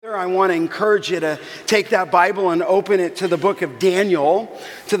I want to encourage you to take that Bible and open it to the book of Daniel.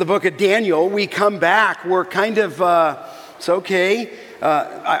 To the book of Daniel, we come back. We're kind of, it's okay.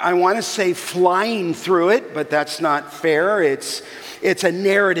 I want to say flying through it, but that's not fair. It's a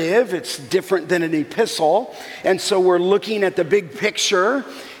narrative. It's different than an epistle. And so we're looking at the big picture.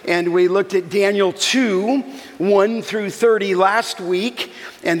 And we looked at Daniel 2, 1 through 30 last week.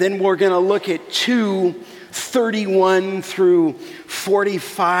 And then we're going to look at 2, 31 through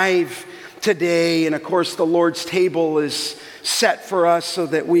 45 today. And of course, the Lord's table is set for us so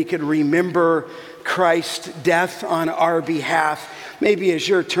that we could remember Christ's death on our behalf. Maybe as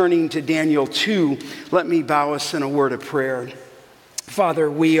you're turning to Daniel 2, let me bow us in a word of prayer.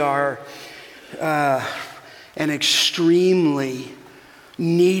 Father, we are an extremely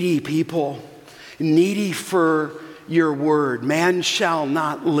needy people, needy for your word. Man shall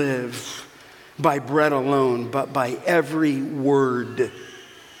not live by bread alone, but by every word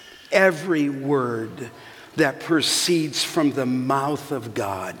that proceeds from the mouth of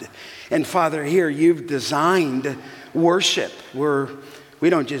God. And Father, here you've designed worship. We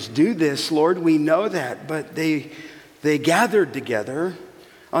don't just do this, Lord, we know that, but they gathered together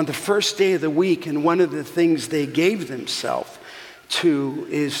on the first day of the week, and one of the things they gave themselves to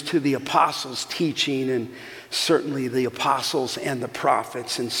is to the apostles' teaching, and certainly the apostles and the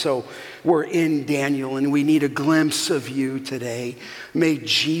prophets. And so we're in Daniel, and we need a glimpse of you today. May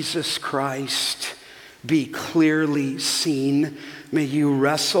Jesus Christ be clearly seen. May you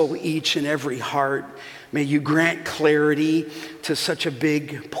wrestle each and every heart. May you grant clarity to such a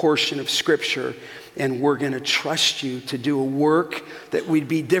big portion of Scripture. And we're going to trust you to do a work that would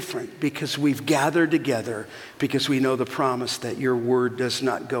be different because we've gathered together, because we know the promise that your word does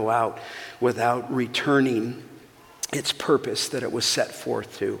not go out without returning its purpose that it was set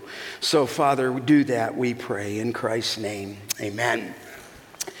forth to. So, Father, do that, we pray, in Christ's name. Amen.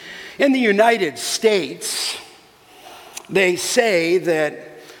 In the United States, they say that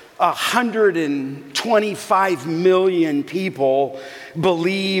 125 million people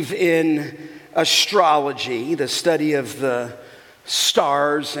believe in astrology, the study of the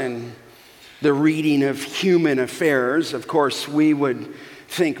stars and the reading of human affairs. Of course, we would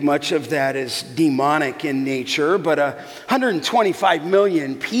think much of that is demonic in nature, but 125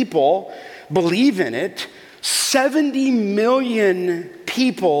 million people believe in it. 70 million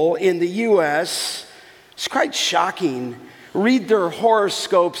people in the U.S., it's quite shocking, read their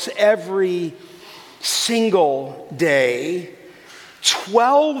horoscopes every single day.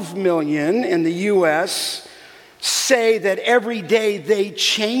 12 million in the U.S. say that every day they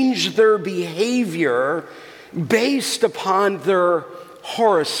change their behavior based upon their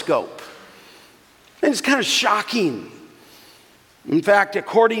horoscope. And it's kind of shocking. In fact,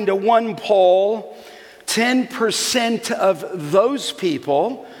 according to one poll, 10% of those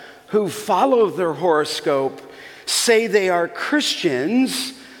people who follow their horoscope say they are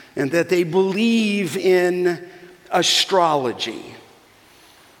Christians and that they believe in astrology.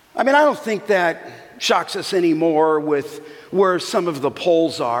 I mean, I don't think that shocks us anymore with where some of the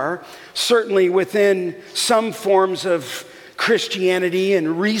polls are. Certainly within some forms of Christianity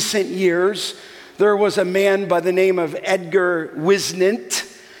in recent years, there was a man by the name of Edgar Wisnant.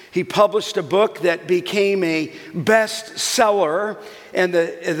 He published a book that became a bestseller, and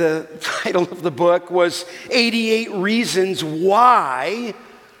the title of the book was 88 Reasons Why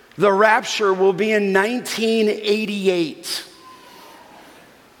the Rapture Will Be in 1988.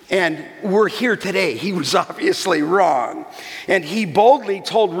 And we're here today. He was obviously wrong. And he boldly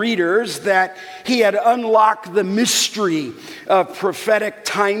told readers that he had unlocked the mystery of prophetic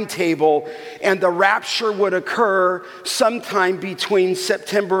timetable, and the rapture would occur sometime between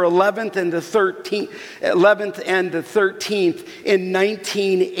September 11th and the 13th in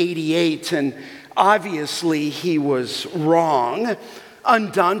 1988. And obviously he was wrong.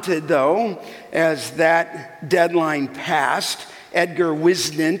 Undaunted, though, as that deadline passed, Edgar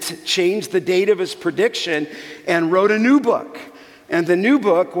Wisnant changed the date of his prediction and wrote a new book. And the new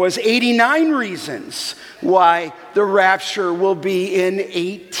book was 89 Reasons Why the Rapture Will Be in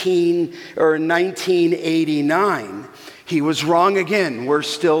 1989. He was wrong again. We're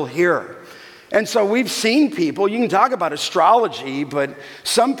still here. And so we've seen people, you can talk about astrology, but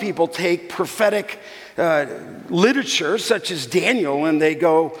some people take prophetic literature such as Daniel and they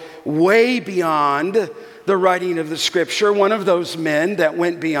go way beyond the writing of the scripture. One of those men that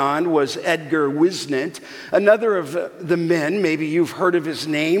went beyond was Edgar Wisnant. Another of the men, maybe you've heard of his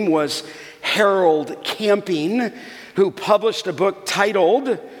name, was Harold Camping, who published a book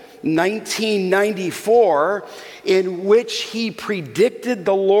titled 1994, in which he predicted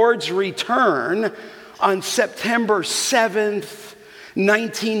the Lord's return on September 7th,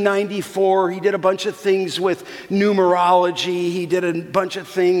 1994, he did a bunch of things with numerology. He did a bunch of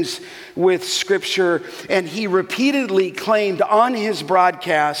things with scripture. And he repeatedly claimed on his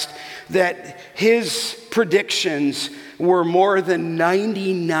broadcast that his predictions were more than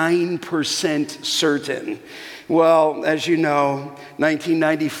 99% certain. Well, as you know,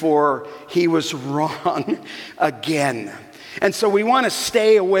 1994, he was wrong again. And so we want to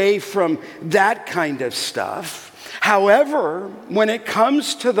stay away from that kind of stuff. However, when it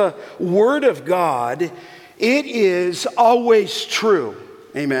comes to the Word of God, it is always true.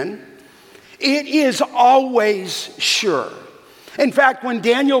 Amen? It is always sure. In fact, when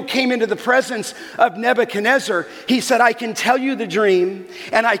Daniel came into the presence of Nebuchadnezzar, he said, I can tell you the dream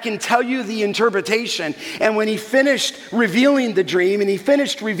and I can tell you the interpretation. And when he finished revealing the dream and he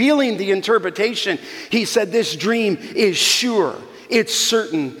finished revealing the interpretation, he said, this dream is sure. It's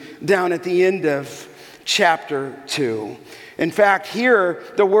certain, down at the end of chapter 2. In fact, here,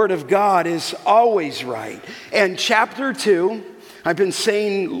 the Word of God is always right. And chapter 2, I've been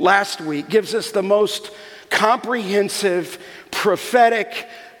saying last week, gives us the most comprehensive, prophetic,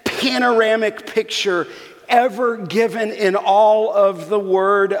 panoramic picture ever given in all of the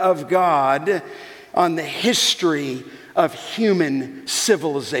Word of God on the history of human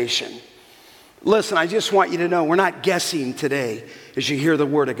civilization. Listen, I just want you to know we're not guessing today as you hear the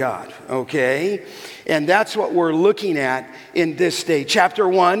Word of God, okay? And that's what we're looking at in this day. Chapter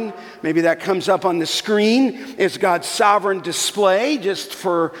 1, maybe that comes up on the screen, is God's sovereign display, just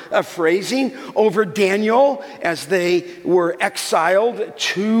for a phrasing, over Daniel as they were exiled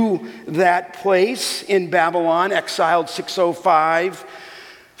to that place in Babylon, exiled 605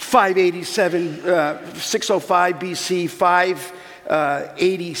 BC,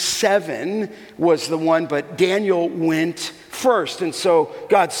 587 was the one, but Daniel went first. And so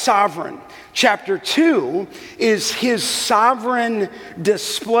God's sovereign. Chapter 2 is his sovereign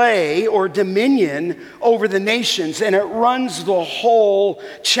display or dominion over the nations, and it runs the whole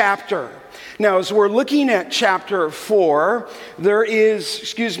chapter. Now, as we're looking at chapter 4,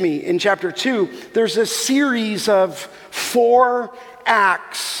 in chapter 2, there's a series of 4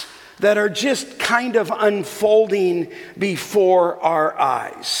 acts that are just kind of unfolding before our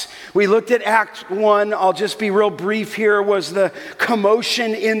eyes. We looked at Act 1, I'll just be real brief here, was the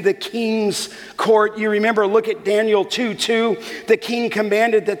commotion in the king's court. You remember, look at Daniel 2:2. The king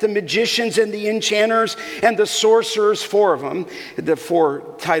commanded that the magicians and the enchanters and the sorcerers, 4 of them, the 4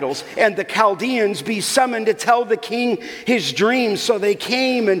 titles, and the Chaldeans be summoned to tell the king his dreams. So they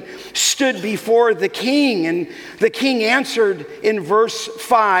came and stood before the king. And the king answered in verse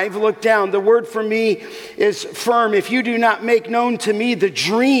 5, look down, the word for me is firm. If you do not make known to me the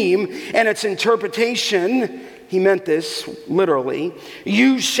dream and its interpretation, he meant this literally,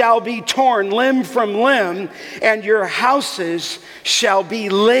 you shall be torn limb from limb, and your houses shall be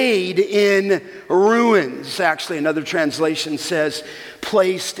laid in ruins. Actually, another translation says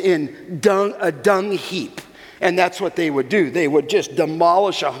placed in a dung heap. And that's what they would do. They would just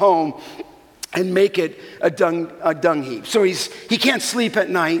demolish a home and make it a dung heap. So he can't sleep at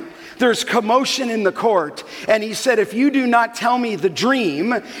night. There's commotion in the court. And he said, if you do not tell me the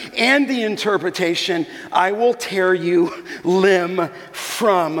dream and the interpretation, I will tear you limb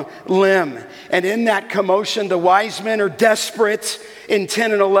from limb. And in that commotion, the wise men are desperate in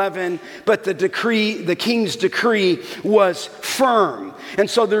 10 and 11, but the king's decree was firm. And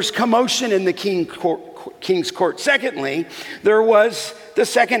so there's commotion in the king's court. Secondly, there was the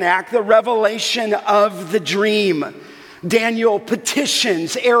second act, the revelation of the dream. Daniel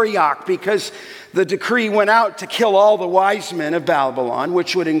petitions Arioch because the decree went out to kill all the wise men of Babylon,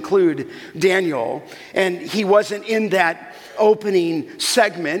 which would include Daniel. And he wasn't in that opening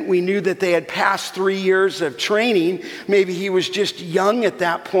segment. We knew that they had passed 3 years of training. Maybe he was just young at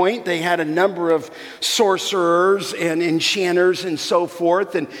that point. They had a number of sorcerers and enchanters and so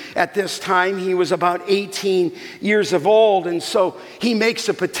forth. And at this time, he was about 18 years of old. And so he makes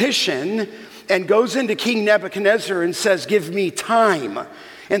a petition and goes into King Nebuchadnezzar and says, give me time.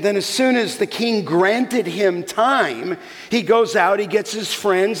 And then as soon as the king granted him time, he goes out, he gets his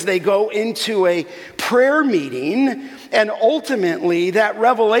friends, they go into a prayer meeting, and ultimately that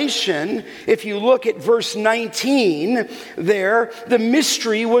revelation, if you look at verse 19 there, the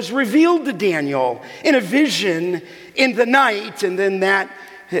mystery was revealed to Daniel in a vision in the night, and then that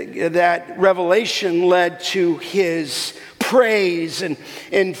revelation led to his praise. And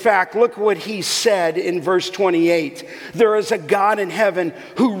in fact, look what he said in verse 28. There is a God in heaven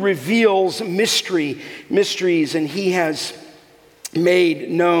who reveals mysteries, and he has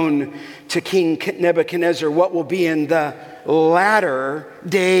made known to King Nebuchadnezzar what will be in the latter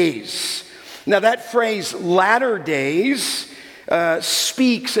days. Now that phrase, latter days,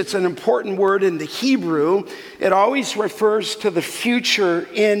 speaks, it's an important word in the Hebrew. It always refers to the future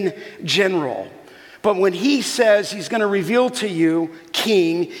in general. But when he says he's going to reveal to you,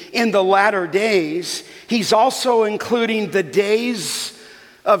 king, in the latter days, he's also including the days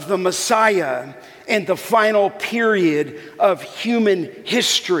of the Messiah and the final period of human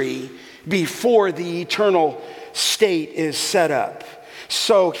history before the eternal state is set up.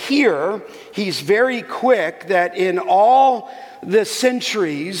 So here, he's very quick that in all the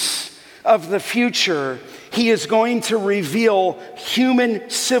centuries of the future, he is going to reveal human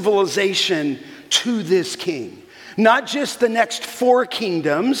civilization to this king. Not just the next 4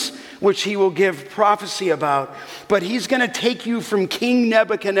 kingdoms, which he will give prophecy about, but he's going to take you from King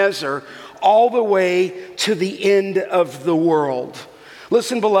Nebuchadnezzar all the way to the end of the world.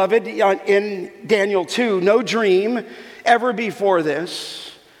 Listen, beloved, in Daniel 2, no dream ever before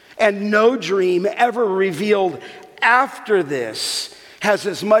this, and no dream ever revealed after this has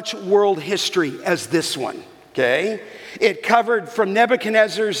as much world history as this one, okay? It covered from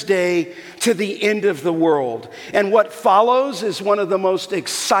Nebuchadnezzar's day to the end of the world. And what follows is one of the most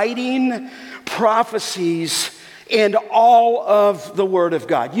exciting prophecies in all of the Word of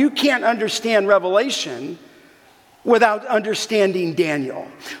God. You can't understand Revelation without understanding Daniel.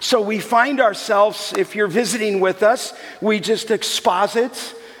 So we find ourselves, if you're visiting with us, we just exposit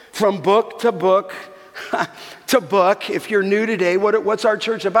from book to book to book. If you're new today, what's our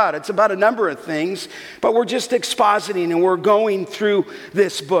church about? It's about a number of things, but we're just expositing and we're going through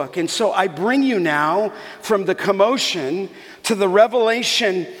this book. And so I bring you now from the commotion to the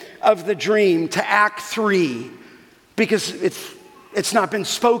revelation of the dream to Act 3, because it's not been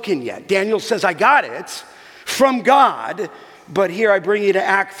spoken yet. Daniel says, I got it from God, but here I bring you to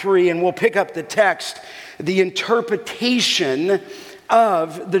Act 3, and we'll pick up the text, the interpretation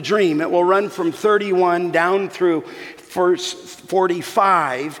of the dream. It will run from 31 down through verse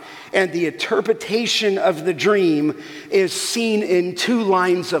 45, and the interpretation of the dream is seen in 2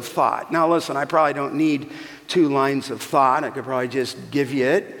 lines of thought. Now listen, I probably don't need 2 lines of thought. I could probably just give you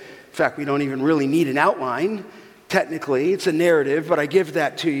it. In fact, we don't even really need an outline. Technically, it's a narrative, but I give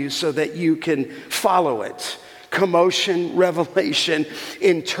that to you so that you can follow it. Commotion, revelation,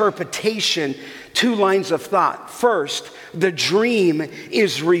 interpretation, 2 lines of thought. First, the dream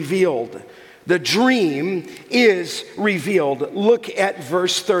is revealed. The dream is revealed. Look at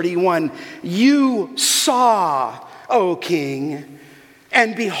verse 31. You saw, O king,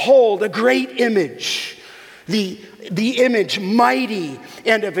 and behold, a great image. The image, mighty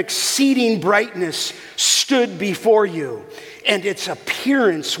and of exceeding brightness, stood before you, and its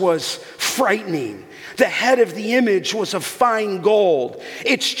appearance was frightening. The head of the image was of fine gold,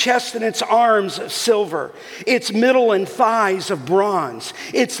 its chest and its arms of silver, its middle and thighs of bronze,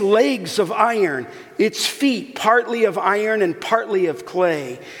 its legs of iron, its feet partly of iron and partly of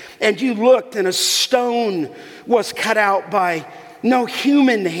clay. And you looked, and a stone was cut out by no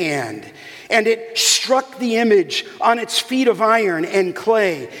human hand, and it struck the image on its feet of iron and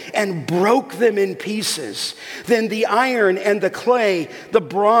clay and broke them in pieces. Then the iron and the clay, the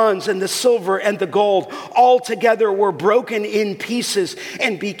bronze and the silver and the gold, all together were broken in pieces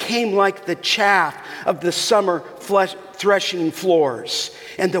and became like the chaff of the summer threshing floors.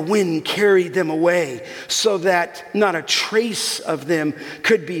 And the wind carried them away so that not a trace of them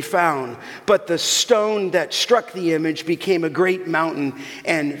could be found. But the stone that struck the image became a great mountain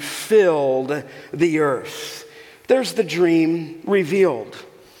and filled the earth. There's the dream revealed.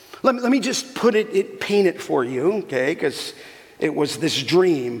 Let me just paint it for you, okay? Because it was this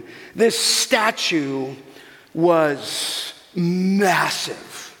dream. This statue was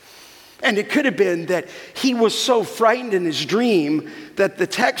massive. And it could have been that he was so frightened in his dream that the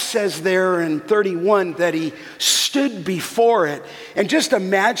text says there in 31 that he stood before it. And just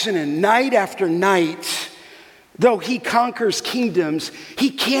imagine it, night after night, though he conquers kingdoms, he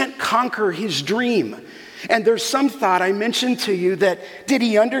can't conquer his dream. And there's some thought, I mentioned to you, that did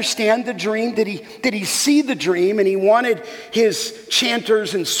he understand the dream? Did he see the dream and he wanted his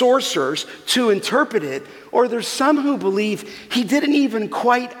chanters and sorcerers to interpret it? Or there's some who believe he didn't even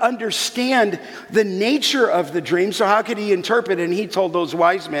quite understand the nature of the dream, so how could he interpret it? And he told those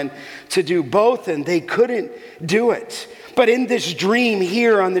wise men to do both, and they couldn't do it. But in this dream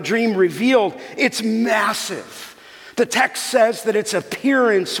here, on the dream revealed, it's massive. The text says that its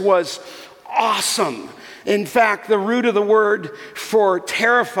appearance was awesome. In fact, the root of the word for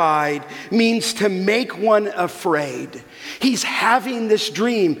terrified means to make one afraid. He's having this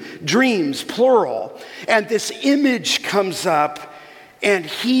dream, dreams, plural, and this image comes up, and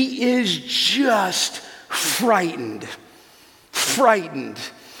he is just frightened.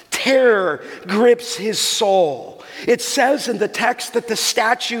 Terror grips his soul. It says in the text that the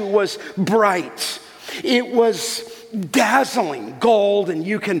statue was bright. It was dazzling gold, and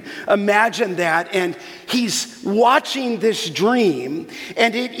you can imagine that. And he's watching this dream,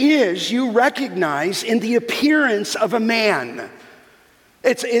 and it is, you recognize, in the appearance of a man.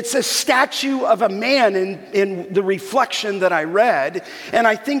 It's a statue of a man in the reflection that I read. And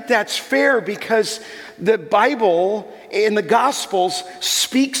I think that's fair because the Bible in the Gospels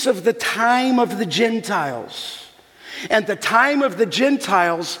speaks of the time of the Gentiles. And the time of the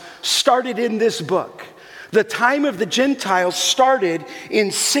Gentiles started in this book. The time of the Gentiles started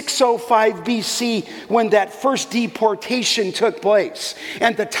in 605 BC when that first deportation took place.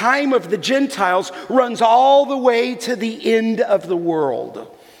 And the time of the Gentiles runs all the way to the end of the world.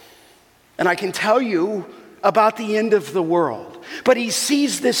 And I can tell you about the end of the world. But he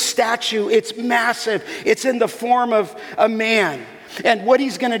sees this statue. It's massive. It's in the form of a man. And what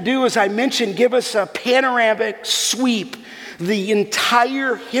he's going to do, as I mentioned, give us a panoramic sweep. The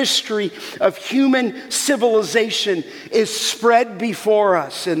entire history of human civilization is spread before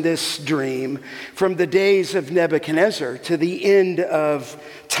us in this dream from the days of Nebuchadnezzar to the end of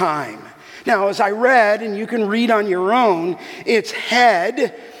time. Now, as I read, and you can read on your own, its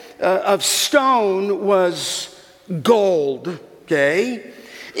head of stone was gold, okay?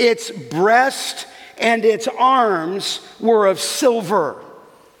 Its breast and its arms were of silver.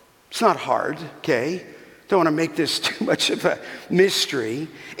 It's not hard, okay? Don't want to make this too much of a mystery.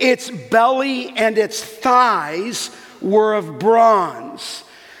 Its belly and its thighs were of bronze.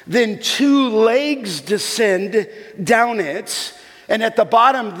 Then 2 legs descend down it, and at the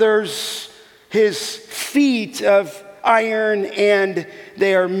bottom there's his feet of iron, and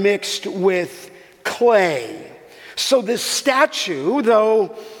they are mixed with clay. So this statue,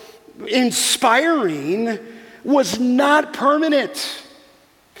 though inspiring, was not permanent.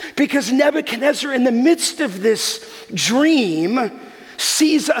 Because Nebuchadnezzar, in the midst of this dream,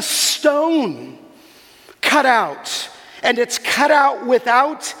 sees a stone cut out, and it's cut out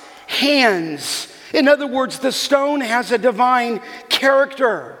without hands. In other words, the stone has a divine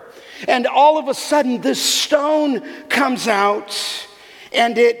character. And all of a sudden, this stone comes out,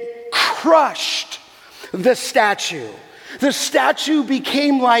 and it crushed the statue. The statue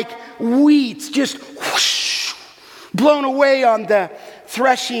became like wheat, just whoosh, blown away on the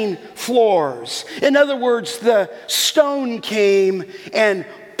threshing floors. In other words, the stone came and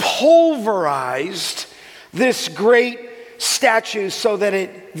pulverized this great statue so that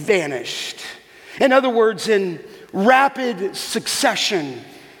it vanished. In other words, in rapid succession,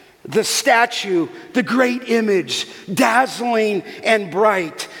 the statue, the great image, dazzling and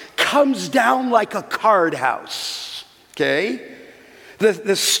bright, comes down like a card house, okay?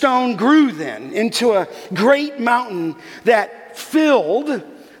 The stone grew then into a great mountain that filled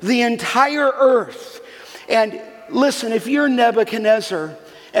the entire earth. And listen, if you're Nebuchadnezzar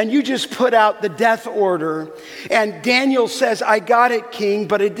and you just put out the death order, and Daniel says, I got it, king,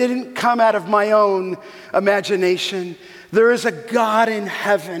 but it didn't come out of my own imagination. There is a God in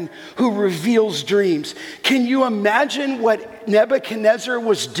heaven who reveals dreams. Can you imagine what Nebuchadnezzar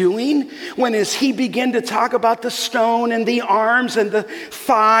was doing when, as he began to talk about the stone and the arms and the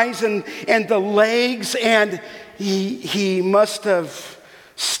thighs and the legs, and he must have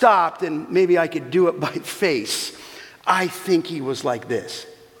stopped, and maybe I could do it by face. I think he was like this.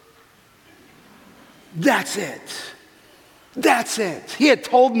 That's it. That's it. He had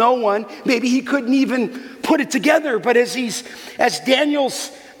told no one. Maybe he couldn't even put it together. But as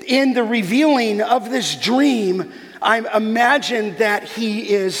Daniel's in the revealing of this dream, I imagine that he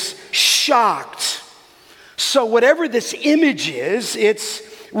is shocked. So whatever this image is, it's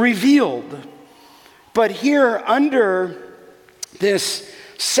revealed. But here under this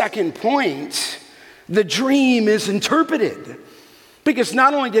second point, the dream is interpreted. Because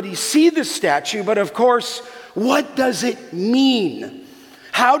not only did he see the statue, but of course, what does it mean?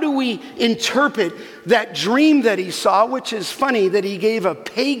 How do we interpret that dream that he saw, which is funny that he gave a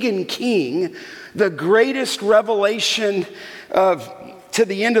pagan king the greatest revelation to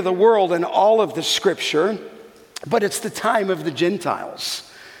the end of the world in all of the scripture, but it's the time of the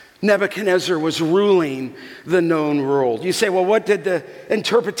Gentiles. Nebuchadnezzar was ruling the known world. You say, well, what did the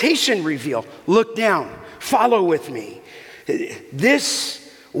interpretation reveal? Look down, follow with me. This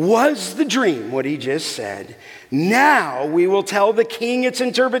was the dream, what he just said. Now we will tell the king its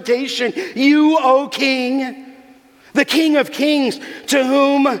interpretation. You, O king, the King of Kings, to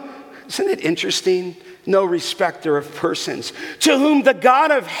whom, isn't it interesting? No respecter of persons, to whom the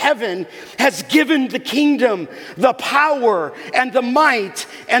God of heaven has given the kingdom, the power, and the might,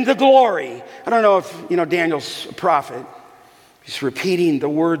 and the glory. I don't know if, Daniel's a prophet. He's repeating the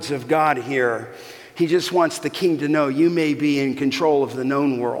words of God here. He just wants the king to know you may be in control of the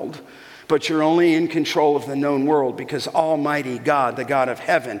known world, but you're only in control of the known world because Almighty God, the God of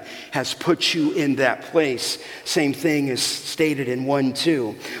heaven, has put you in that place. Same thing is stated in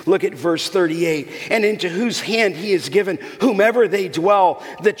 1:2. Look at verse 38. And into whose hand he has given whomever they dwell,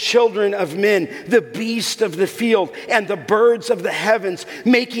 the children of men, the beasts of the field, and the birds of the heavens,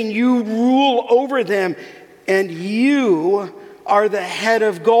 making you rule over them, and you are the head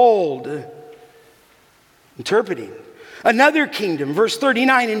of gold. Interpreting. Another kingdom, verse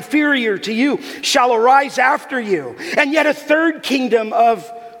 39, inferior to you shall arise after you, and yet a third kingdom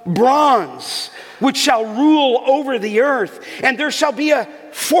of bronze, which shall rule over the earth. And there shall be a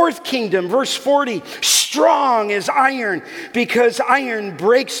fourth kingdom, verse 40, strong as iron, because iron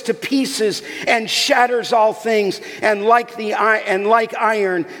breaks to pieces and shatters all things, and like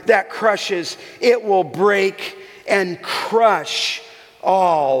iron that crushes, it will break and crush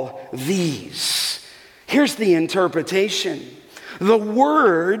all these. Here's the interpretation. The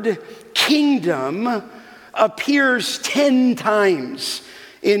word kingdom appears 10 times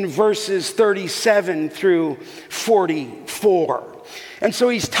in verses 37 through 44. And so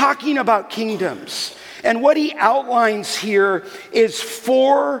he's talking about kingdoms. And what he outlines here is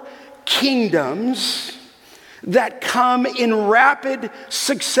 4 kingdoms that come in rapid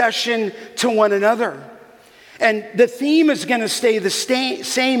succession to one another. And the theme is going to stay the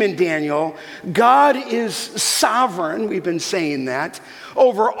same in Daniel. God is sovereign, we've been saying that,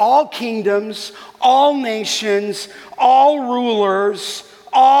 over all kingdoms, all nations, all rulers,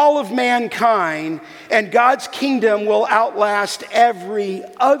 all of mankind, and God's kingdom will outlast every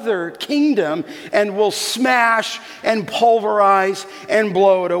other kingdom and will smash and pulverize and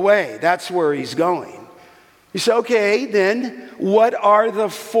blow it away. That's where he's going. You say, okay, then what are the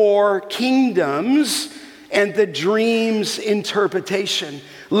 4 kingdoms and the dream's interpretation?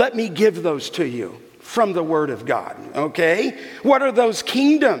 Let me give those to you from the Word of God, okay? What are those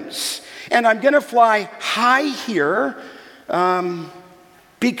kingdoms? And I'm going to fly high here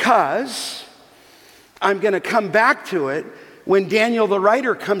because I'm going to come back to it when Daniel the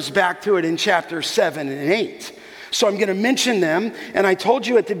writer comes back to it in chapter 7 and 8. So I'm going to mention them, and I told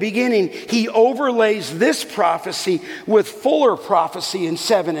you at the beginning, he overlays this prophecy with fuller prophecy in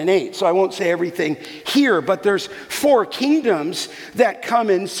 7 and 8. So I won't say everything here, but there's 4 kingdoms that come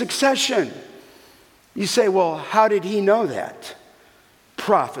in succession. You say, well, how did he know that?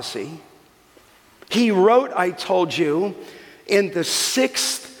 Prophecy. He wrote, I told you, in the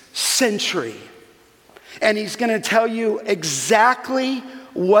 6th century. And he's going to tell you exactly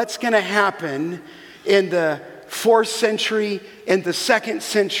what's going to happen in the 4th century, in the 2nd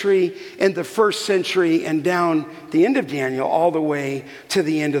century, in the 1st century, and down the end of Daniel, all the way to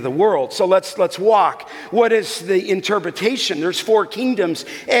the end of the world. So let's walk. What is the interpretation? There's 4 kingdoms.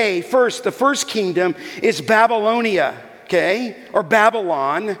 First, the first kingdom is Babylonia, okay? Or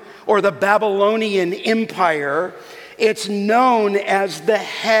Babylon, or the Babylonian Empire. It's known as the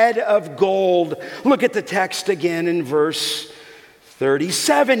head of gold. Look at the text again in verse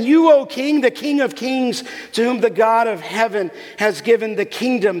 37. You, O king, the king of kings, to whom the God of heaven has given the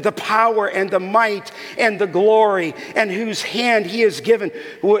kingdom, the power, and the might, and the glory, and whose hand he has given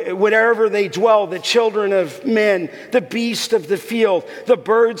wherever they dwell, the children of men, the beasts of the field, the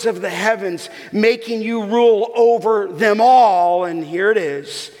birds of the heavens, making you rule over them all. And here it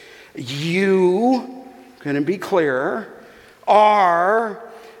is. You, going to be clear, are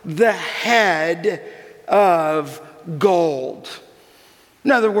the head of gold. In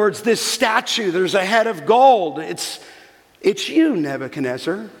other words, this statue, there's a head of gold. It's you,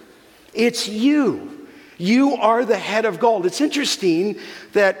 Nebuchadnezzar. It's you. You are the head of gold. It's interesting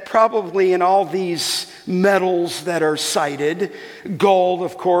that probably in all these metals that are cited, gold,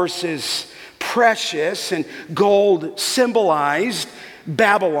 of course, is precious, and gold symbolized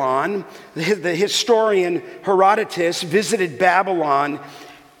Babylon. The historian Herodotus visited Babylon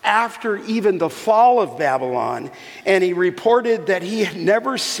after even the fall of Babylon, and he reported that he had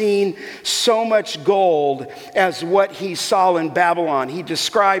never seen so much gold as what he saw in Babylon. He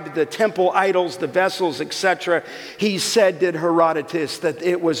described the temple idols, the vessels, etc. He said, did Herodotus, that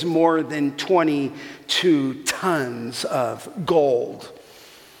it was more than 22 tons of gold.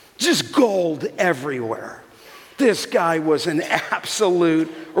 Just gold everywhere. This guy was an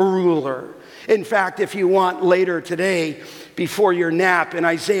absolute ruler. In fact, if you want later today, before your nap, in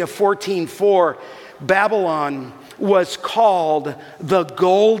Isaiah 14:4, Babylon was called the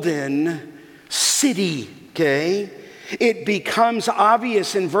golden city, okay? It becomes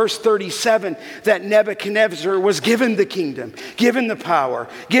obvious in verse 37 that Nebuchadnezzar was given the kingdom, given the power,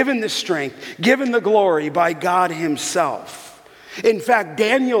 given the strength, given the glory by God himself. In fact,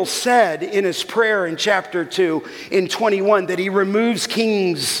 Daniel said in his prayer in chapter 2 in 21 that he removes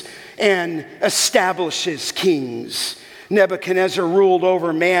kings and establishes kings. Nebuchadnezzar ruled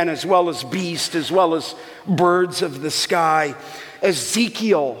over man as well as beast, as well as birds of the sky.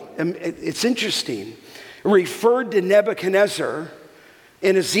 Ezekiel, it's interesting, referred to Nebuchadnezzar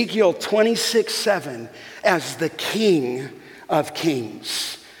in Ezekiel 26:7 as the King of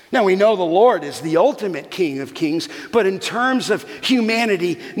Kings. Now we know the Lord is the ultimate King of Kings, but in terms of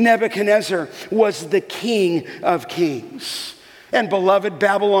humanity, Nebuchadnezzar was the King of Kings. And beloved,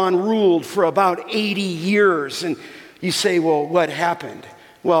 Babylon ruled for about 80 years. And you say, well, what happened?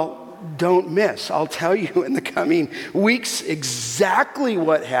 Well, don't miss. I'll tell you in the coming weeks exactly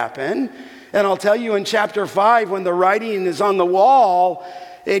what happened. And I'll tell you in chapter 5, when the writing is on the wall,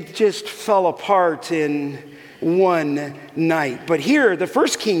 it just fell apart in one night. But here, the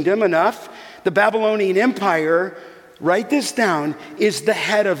first kingdom, the Babylonian Empire, write this down, is the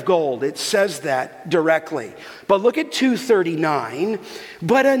head of gold. It says that directly. But look at 239.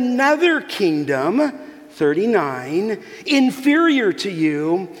 But another kingdom, 39, inferior to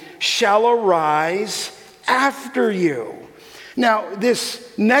you, shall arise after you. Now,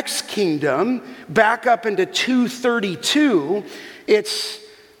 this next kingdom, back up into 232, its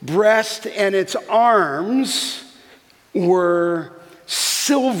breast and its arms were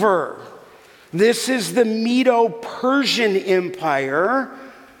silver. This is the Medo-Persian Empire,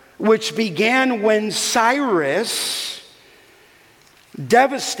 which began when Cyrus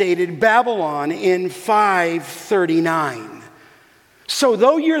devastated Babylon in 539. So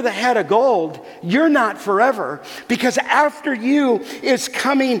though you're the head of gold, you're not forever, because after you is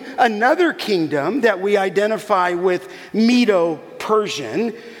coming another kingdom that we identify with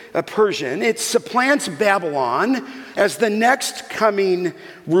Medo-Persian. It supplants Babylon as the next coming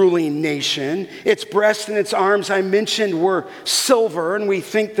ruling nation. Its breast and its arms, I mentioned, were silver, and we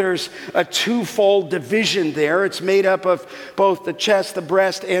think there's a twofold division there. It's made up of both the chest, the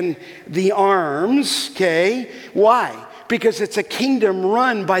breast, and the arms, okay? Why? Because it's a kingdom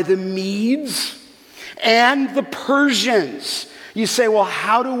run by the Medes and the Persians. You say, well,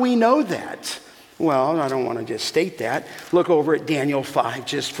 how do we know that? Well, I don't want to just state that. Look over at Daniel 5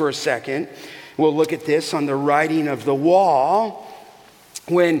 just for a second. We'll look at this on the writing of the wall.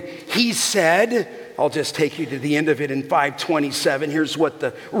 When he said, I'll just take you to the end of it in 527. Here's what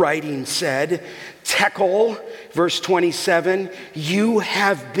the writing said. Tekel, verse 27, you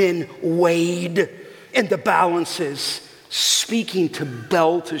have been weighed in the balances, speaking to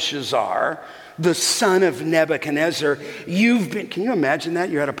Belteshazzar, the son of Nebuchadnezzar. Can you imagine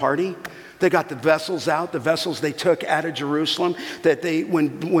that? You're at a party. They got the vessels out, the vessels they took out of Jerusalem, that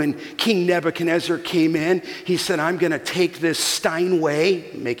when King Nebuchadnezzar came in, he said, I'm going to take this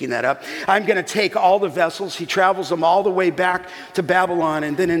Steinway, making that up. I'm going to take all the vessels. He travels them all the way back to Babylon.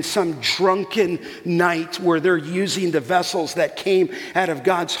 And then in some drunken night where they're using the vessels that came out of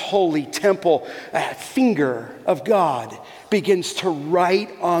God's holy temple, a finger of God begins to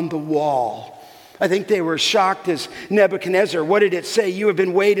write on the wall. I think they were shocked as Nebuchadnezzar. What did it say? You have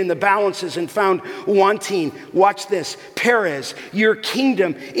been weighed in the balances and found wanting. Watch this. Perez, your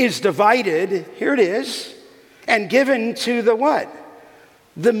kingdom is divided. Here it is. And given to the what?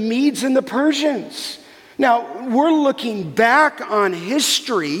 The Medes and the Persians. Now, we're looking back on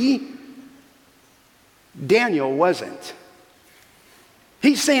history. Daniel wasn't.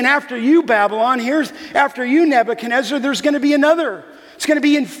 He's saying after you, Babylon, after you, Nebuchadnezzar, there's going to be another. It's going to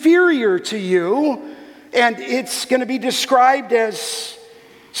be inferior to you, and it's going to be described as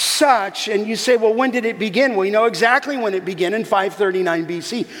such. And you say, well, when did it begin? Well, you know exactly when it began, in 539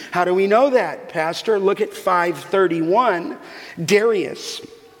 BC. How do we know that, Pastor? Look at 531. Darius,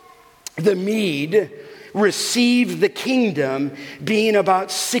 the Mede, received the kingdom being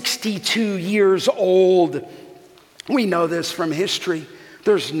about 62 years old. We know this from history.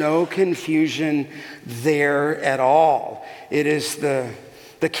 There's no confusion there at all. It is the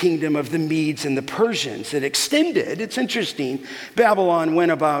kingdom of the Medes and the Persians. It extended. It's interesting. Babylon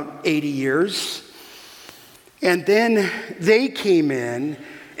went about 80 years. And then they came in,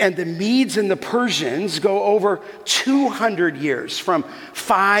 and the Medes and the Persians go over 200 years, from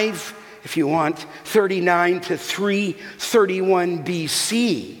 539 to 331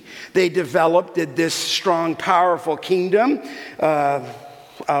 BC. They developed this strong, powerful kingdom,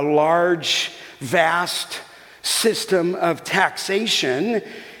 a large, vast system of taxation,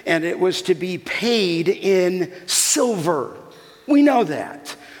 and it was to be paid in silver. We know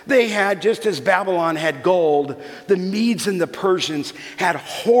that. They had, just as Babylon had gold, the Medes and the Persians had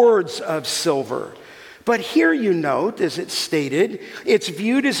hoards of silver. But here you note, as it's stated, it's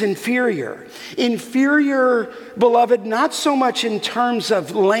viewed as inferior. Inferior, beloved, not so much in terms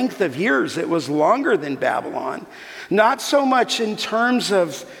of length of years, it was longer than Babylon. Not so much in terms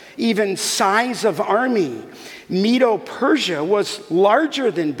of even size of army. Medo-Persia was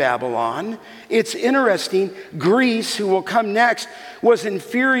larger than Babylon. It's interesting, Greece, who will come next, was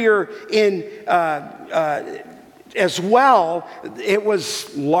inferior in as well. It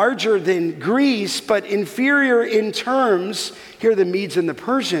was larger than Greece, but inferior in terms, here are the Medes and the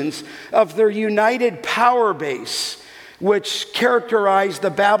Persians, of their united power base, which characterized the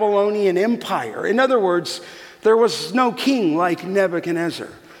Babylonian Empire. In other words, there was no king like Nebuchadnezzar.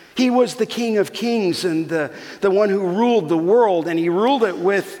 He was the King of Kings and the one who ruled the world, and he ruled it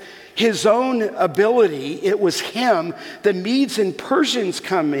with his own ability. It was him. The Medes and Persians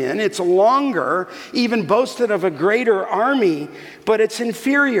come in. It's longer, even boasted of a greater army, but it's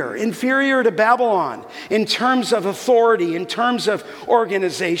inferior to Babylon in terms of authority, in terms of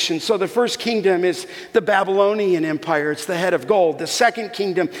organization. So the first kingdom is the Babylonian Empire. It's the head of gold. The second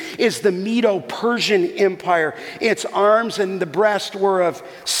kingdom is the Medo-Persian Empire. Its arms and the breast were of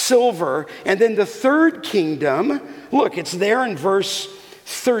silver. And then the third kingdom, look, it's there in verse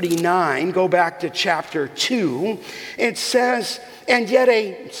 39, go back to chapter 2, it says, and yet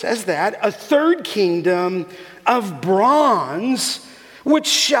a third kingdom of bronze, which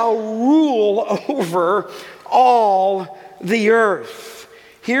shall rule over all the earth.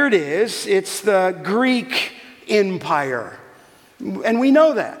 Here it is, it's the Greek Empire. And we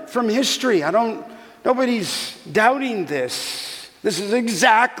know that from history. Nobody's doubting this. This is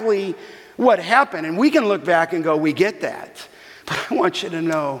exactly what happened. And we can look back and go, we get that. But I want you to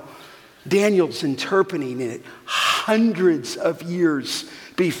know, Daniel's interpreting it hundreds of years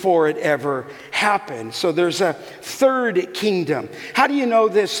before it ever happened. So there's a third kingdom. How do you know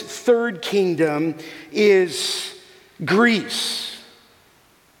this third kingdom is Greece?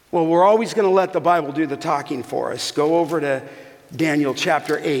 Well, we're always going to let the Bible do the talking for us. Go over to Daniel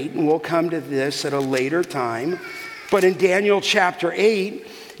chapter 8, and we'll come to this at a later time. But in Daniel chapter 8,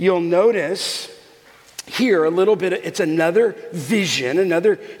 you'll notice here a little bit, it's another vision,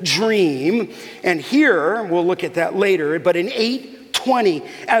 another dream. And here, we'll look at that later, but in 8:20,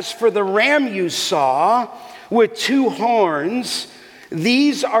 as for the ram you saw with two horns,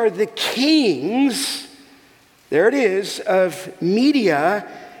 these are the kings, there it is, of Media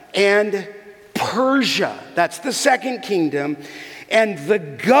and Persia. That's the second kingdom. And the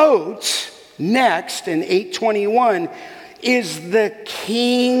goat, next in 8:21, is the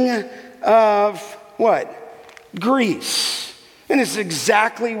king of what? Greece. And it's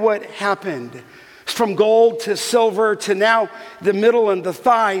exactly what happened. From gold to silver to now the middle and the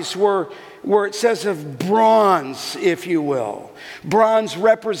thighs were where it says of bronze, if you will. Bronze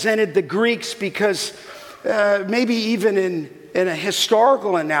represented the Greeks because maybe even in a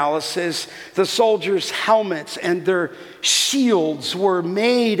historical analysis, the soldiers' helmets and their shields were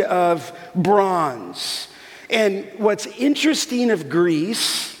made of bronze. And what's interesting of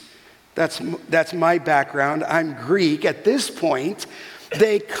Greece, that's my background, I'm Greek. At this point,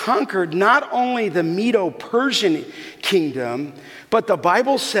 they conquered not only the Medo-Persian kingdom, but the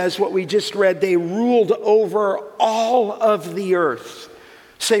Bible says what we just read, they ruled over all of the earth.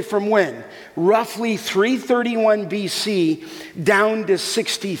 Say from when? Roughly 331 BC down to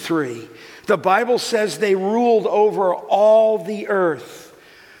 63. The Bible says they ruled over all the earth.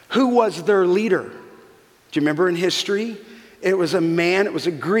 Who was their leader? Do you remember in history? It was a man, it was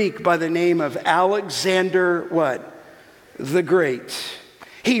a Greek by the name of Alexander, what? The Great.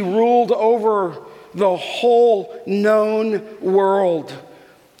 He ruled over the whole known world.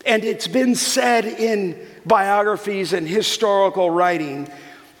 And it's been said in biographies and historical writing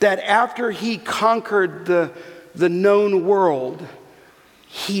that after he conquered the known world,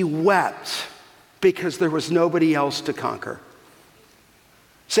 he wept because there was nobody else to conquer.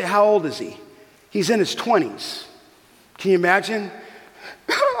 Say, how old is he? He's in his 20s. Can you imagine?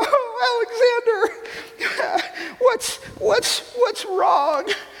 Oh, Alexander, what's wrong?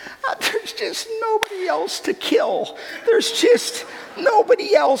 There's just nobody else to kill. There's just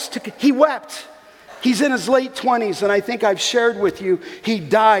nobody else to kill. He wept. He's in his late 20s, and I think I've shared with you, he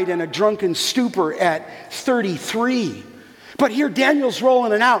died in a drunken stupor at 33. But here Daniel's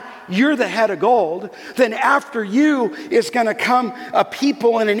rolling it out. You're the head of gold. Then after you is going to come a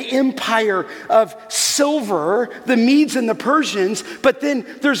people and an empire of silver, the Medes and the Persians. But then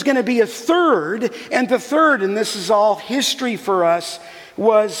there's going to be a third. And the third, and this is all history for us,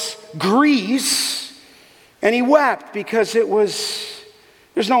 was Greece. And he wept because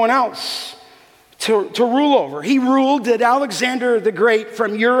there's no one else to rule over. He ruled, did Alexander the Great,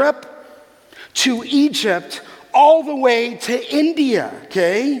 from Europe to Egypt, all the way to India,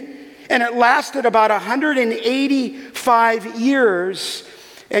 okay? And it lasted about 185 years.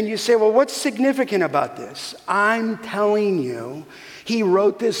 And you say, well, what's significant about this? I'm telling you, he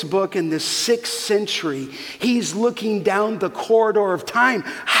wrote this book in the 6th century. He's looking down the corridor of time.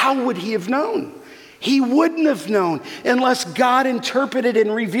 How would he have known? He wouldn't have known unless God interpreted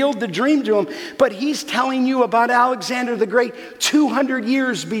and revealed the dream to him. But he's telling you about Alexander the Great 200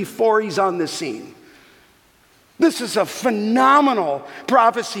 years before he's on the scene. This is a phenomenal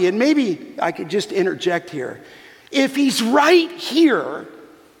prophecy. And maybe I could just interject here. If he's right here,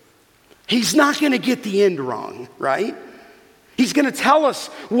 he's not going to get the end wrong, right? He's going to tell us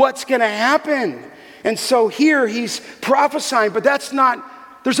what's going to happen. And so here he's prophesying, but that's not,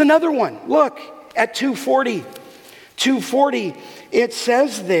 there's another one. Look. At 240, it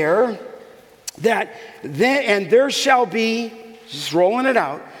says there that and there shall be, just rolling it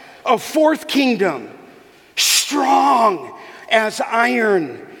out, a fourth kingdom, strong as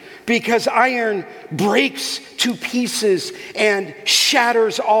iron, because iron breaks to pieces and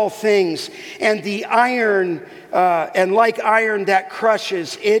shatters all things. And the iron, and like iron that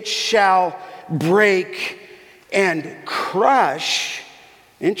crushes, it shall break and crush.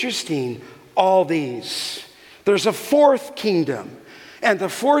 Interesting. All these. There's a fourth kingdom. And the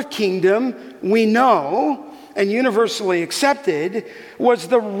fourth kingdom, we know, and universally accepted, was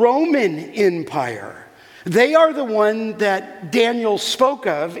the Roman Empire. They are the one that Daniel spoke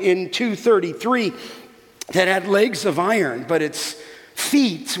of in 233 that had legs of iron, but its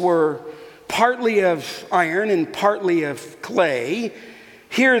feet were partly of iron and partly of clay.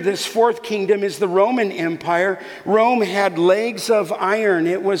 Here, this fourth kingdom is the Roman Empire. Rome had legs of iron.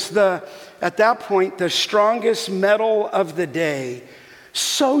 It was at that point, the strongest metal of the day.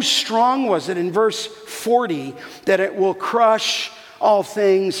 So strong was it in verse 40 that it will crush all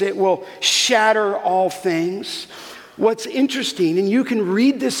things. It will shatter all things. What's interesting, and you can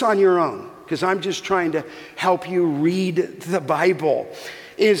read this on your own, because I'm just trying to help you read the Bible,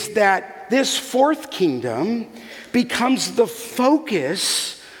 is that this fourth kingdom becomes the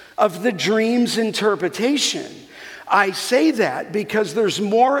focus of the dream's interpretation. I say that because there's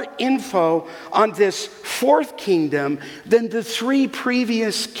more info on this fourth kingdom than the 3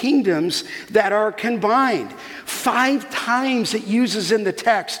 previous kingdoms that are combined. 5 times it uses in the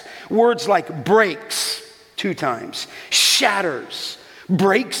text words like breaks, 2 times, shatters,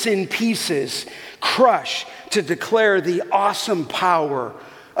 breaks in pieces, crush, to declare the awesome power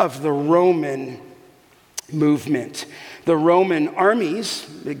of the Roman movement. The Roman armies,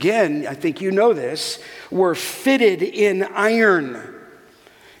 again, I think you know this, were fitted in iron,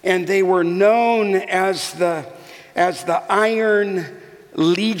 and they were known as the Iron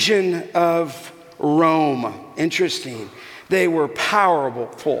Legion of Rome. Interesting. They were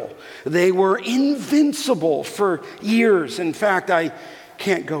powerful. They were invincible for years. In fact, I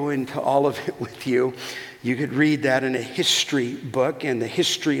can't go into all of it with you. You could read that in a history book, in the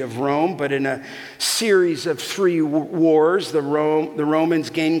history of Rome, but in a series of 3 wars, the Romans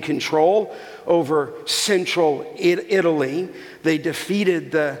gained control over central Italy. They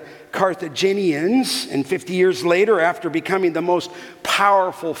defeated the Carthaginians, and 50 years later, after becoming the most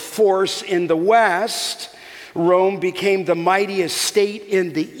powerful force in the West, Rome became the mightiest state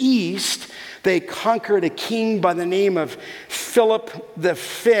in the East. They conquered a king by the name of Philip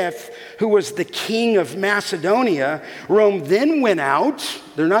V, who was the king of Macedonia. Rome then went out.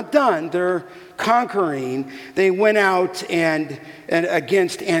 They're not done. They're conquering. They went out and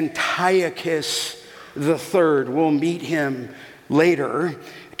against Antiochus III. We'll meet him later.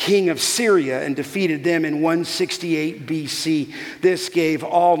 King of Syria, and defeated them in 168 BC. This gave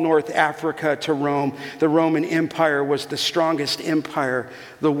all North Africa to Rome. The Roman Empire was the strongest empire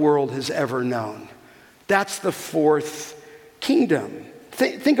the world has ever known. That's the fourth kingdom.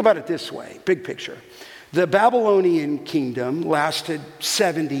 Think about it this way, big picture. The Babylonian kingdom lasted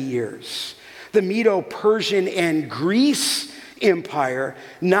 70 years. The Medo-Persian and Greece empire,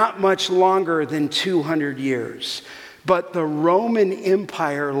 not much longer than 200 years. But the Roman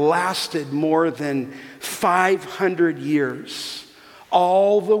Empire lasted more than 500 years,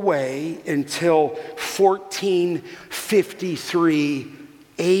 all the way until 1453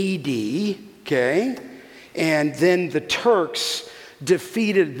 AD, okay? And then the Turks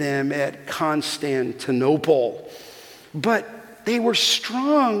defeated them at Constantinople. But they were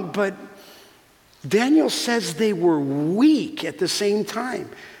strong, but Daniel says they were weak at the same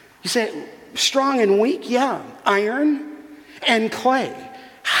time. You say, strong and weak? Yeah. Iron and clay.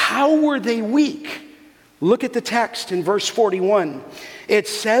 How were they weak? Look at the text in verse 41. It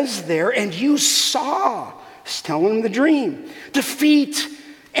says there, and you saw, it's telling them the dream, the feet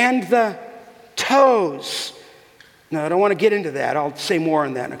and the toes. No, I don't want to get into that. I'll say more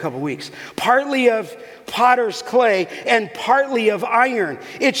on that in a couple weeks. Partly of potter's clay and partly of iron.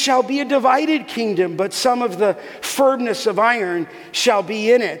 It shall be a divided kingdom, but some of the firmness of iron shall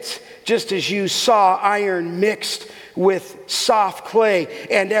be in it, just as you saw iron mixed with soft clay.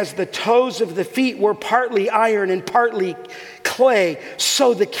 And as the toes of the feet were partly iron and partly clay,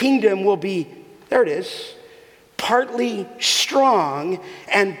 so the kingdom will be, there it is, partly strong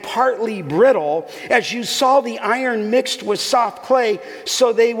and partly brittle. As you saw the iron mixed with soft clay,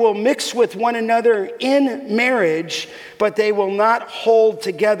 so they will mix with one another in marriage, but they will not hold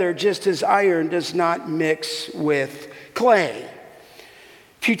together, just as iron does not mix with clay.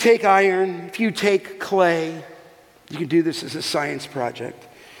 If you take iron, if you take clay, you can do this as a science project,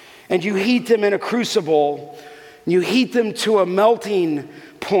 and you heat them in a crucible, you heat them to a melting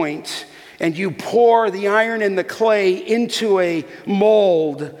point, and you pour the iron and the clay into a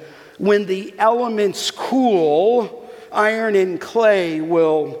mold. When the elements cool, iron and clay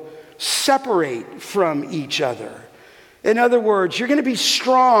will separate from each other. In other words, you're going to be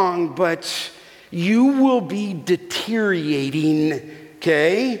strong, but you will be deteriorating,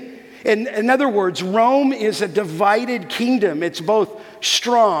 okay? In other words, Rome is a divided kingdom. It's both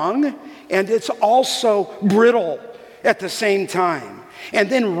strong and it's also brittle at the same time. And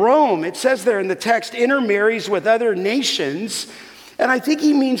then Rome, it says there in the text, intermarries with other nations. And I think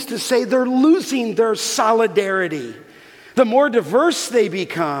he means to say they're losing their solidarity. The more diverse they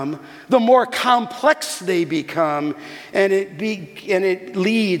become, the more complex they become. And it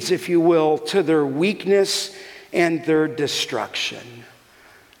leads, if you will, to their weakness and their destruction.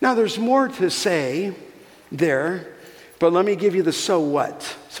 Now, there's more to say there, but let me give you the so what.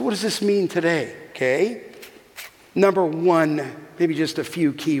 So what does this mean today, okay? Number one, maybe just a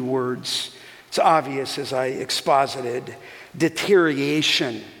few key words. It's obvious as I exposited.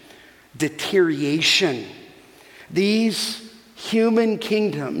 Deterioration. Deterioration. These human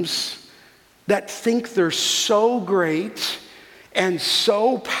kingdoms that think they're so great and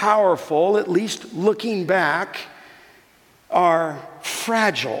so powerful, at least looking back, are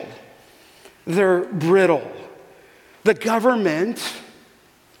fragile. They're brittle. The government,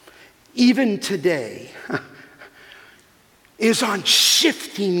 even today, is on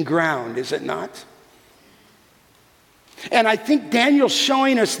shifting ground, is it not? And I think Daniel's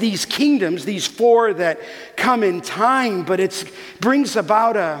showing us these kingdoms, these four that come in time, but it brings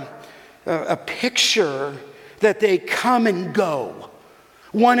about a picture that they come and go.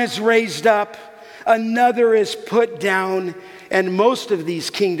 One is raised up, another is put down, and most of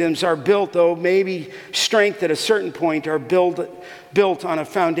these kingdoms are built, though maybe strength at a certain point, are built on a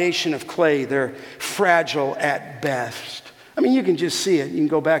foundation of clay. They're fragile at best. I mean, you can just see it. You can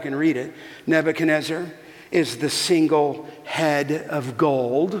go back and read it. Nebuchadnezzar is the single head of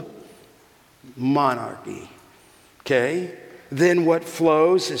gold monarchy. Okay? Then what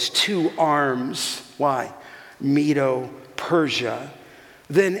flows is two arms. Why? Medo-Persia.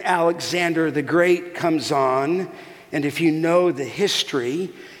 Then Alexander the Great comes on. And if you know the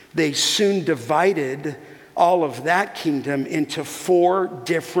history, they soon divided all of that kingdom into four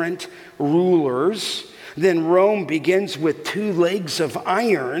different rulers. Then Rome begins with two legs of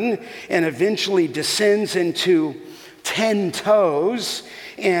iron and eventually descends into 10 toes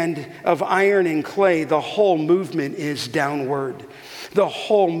and of iron and clay. The whole movement is downward. The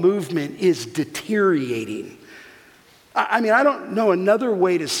whole movement is deteriorating. I mean, I don't know another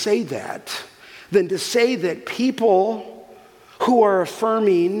way to say that than to say that people who are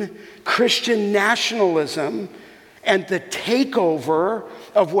affirming Christian nationalism and the takeover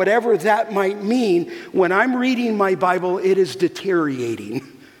of whatever that might mean, when I'm reading my Bible, it is deteriorating.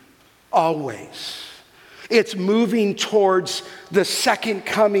 Always. It's moving towards the second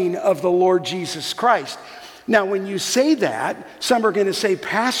coming of the Lord Jesus Christ. Now, when you say that, some are going to say,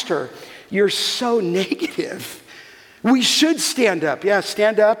 Pastor, you're so negative. We should stand up. Yeah,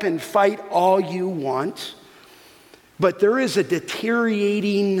 stand up and fight all you want. But there is a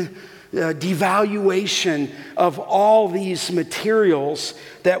deteriorating devaluation of all these materials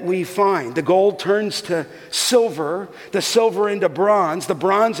that we find. The gold turns to silver, the silver into bronze, the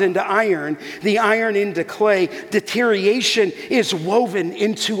bronze into iron, the iron into clay. Deterioration is woven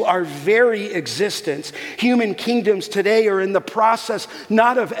into our very existence. Human kingdoms today are in the process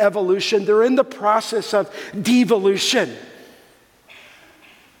not of evolution, they're in the process of devolution.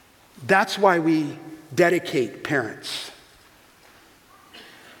 That's why we dedicate parents.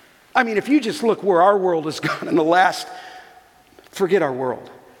 I mean, if you just look where our world has gone in the last, forget our world.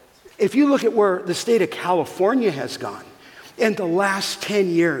 If you look at where the state of California has gone in the last 10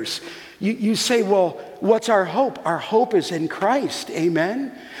 years, You say, well, what's our hope? Our hope is in Christ,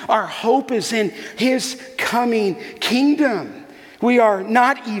 amen? Our hope is in his coming kingdom. We are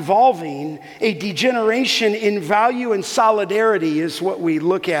not evolving. A degeneration in value and solidarity is what we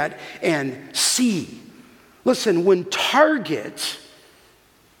look at and see. Listen, when Target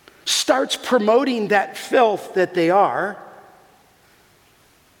starts promoting that filth that they are,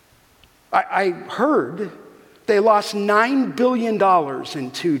 I heard they lost $9 billion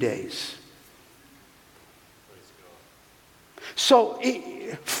in 2 days. So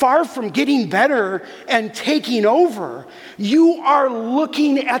far from getting better and taking over, you are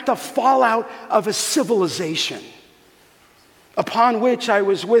looking at the fallout of a civilization upon which I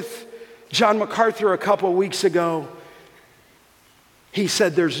was with John MacArthur a couple of weeks ago. He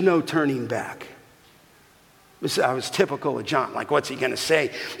said, there's no turning back. I was typical of John. Like, what's he going to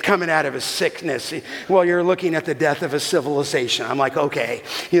say? Coming out of his sickness. Well, you're looking at the death of a civilization. I'm like, okay,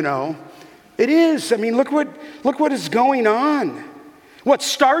 It is. I mean, look what is going on. What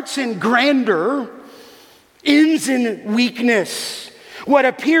starts in grandeur ends in weakness. What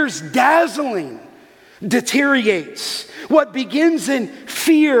appears dazzling deteriorates. What begins in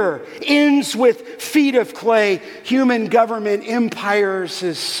fear ends with feet of clay. Human government empires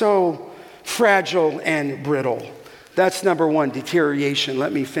is so fragile and brittle. That's number one, deterioration.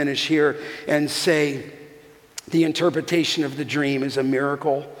 Let me finish here and say the interpretation of the dream is a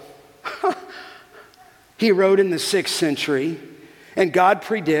miracle. He wrote in the 6th century, and God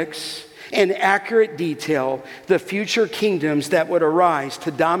predicts in accurate detail the future kingdoms that would arise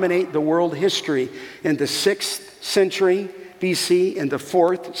to dominate the world history in the 6th century BC, in the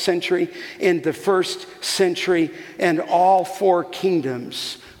 4th century, in the 1st century, and all 4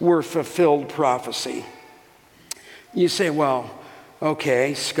 kingdoms were fulfilled prophecy. You say, well,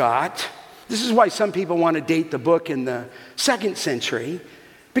 okay, Scott. This is why some people want to date the book in the 2nd century,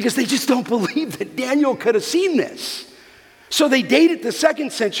 because they just don't believe that Daniel could have seen this. So they date it the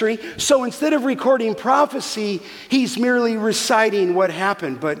 2nd century, so instead of recording prophecy, he's merely reciting what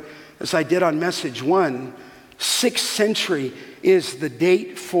happened. But as I did on message 1, 6th century is the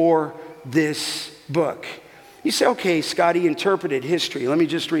date for this book. You say, okay, Scott, he interpreted history. Let me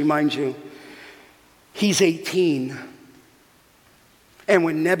just remind you, he's 18. And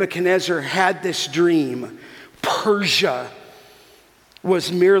when Nebuchadnezzar had this dream, Persia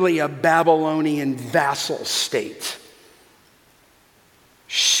was merely a Babylonian vassal state.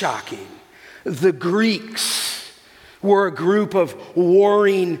 Shocking. The Greeks were a group of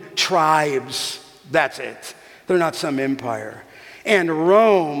warring tribes. That's it. They're not some empire. And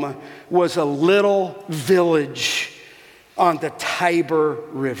Rome was a little village on the Tiber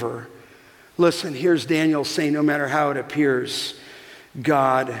River. Listen, here's Daniel saying, no matter how it appears,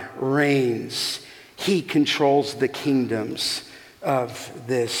 God reigns. He controls the kingdoms of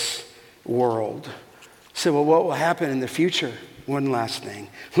this world. So, well, what will happen in the future? One last thing.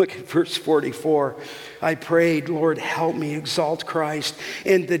 Look at verse 44. I prayed, Lord, help me exalt Christ.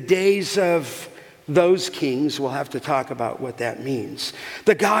 In the days of those kings, we'll have to talk about what that means.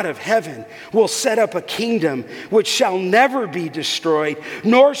 The God of heaven will set up a kingdom which shall never be destroyed,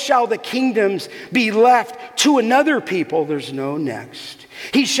 nor shall the kingdoms be left to another people. There's no next.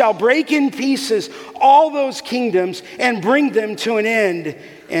 He shall break in pieces all those kingdoms and bring them to an end,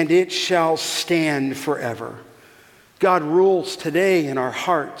 and it shall stand forever. God rules today in our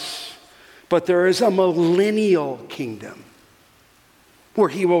hearts, but there is a millennial kingdom where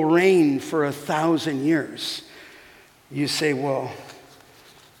he will reign for 1,000 years. You say, well,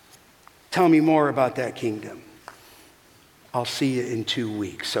 tell me more about that kingdom. I'll see you in 2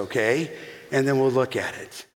 weeks, okay? And then we'll look at it.